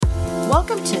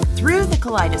Welcome to Through the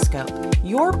Kaleidoscope,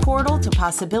 your portal to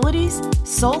possibilities,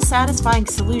 soul-satisfying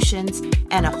solutions,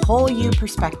 and a whole you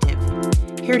perspective.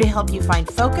 Here to help you find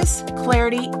focus,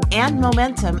 clarity, and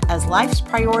momentum as life's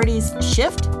priorities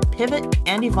shift, pivot,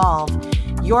 and evolve.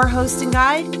 Your host and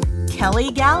guide,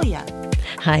 Kelly Gallia.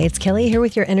 Hi, it's Kelly here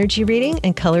with your energy reading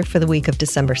and color for the week of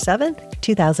December 7th,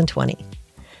 2020.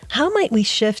 How might we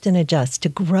shift and adjust to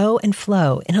grow and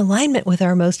flow in alignment with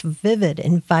our most vivid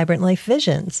and vibrant life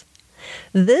visions?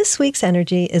 This week's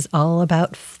energy is all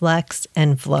about flex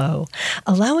and flow,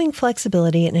 allowing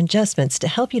flexibility and adjustments to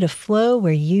help you to flow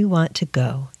where you want to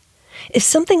go. If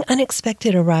something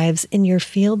unexpected arrives in your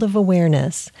field of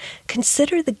awareness,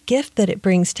 consider the gift that it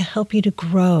brings to help you to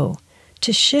grow,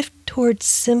 to shift towards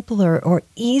simpler or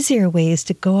easier ways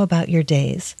to go about your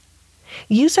days.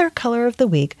 Use our color of the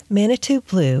week, Manitou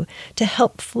Blue, to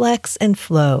help flex and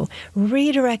flow,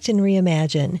 redirect and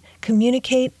reimagine,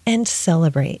 communicate and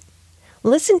celebrate.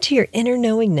 Listen to your inner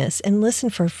knowingness and listen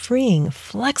for freeing,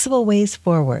 flexible ways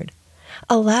forward.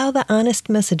 Allow the honest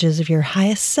messages of your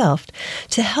highest self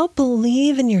to help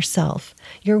believe in yourself,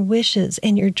 your wishes,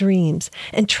 and your dreams,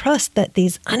 and trust that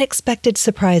these unexpected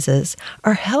surprises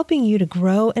are helping you to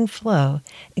grow and flow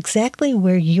exactly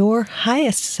where your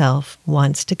highest self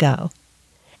wants to go.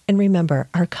 And remember,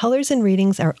 our colors and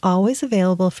readings are always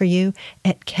available for you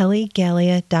at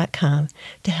kellygallia.com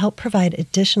to help provide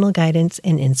additional guidance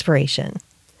and inspiration.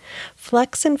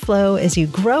 Flex and flow as you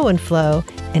grow and flow,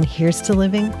 and here's to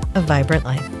living a vibrant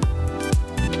life.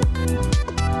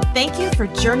 Thank you for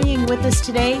journeying with us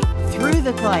today through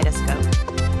the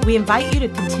kaleidoscope. We invite you to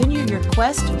continue your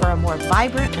quest for a more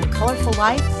vibrant and colorful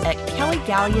life at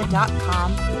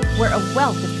kellygallia.com, where a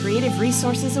wealth of creative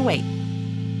resources await.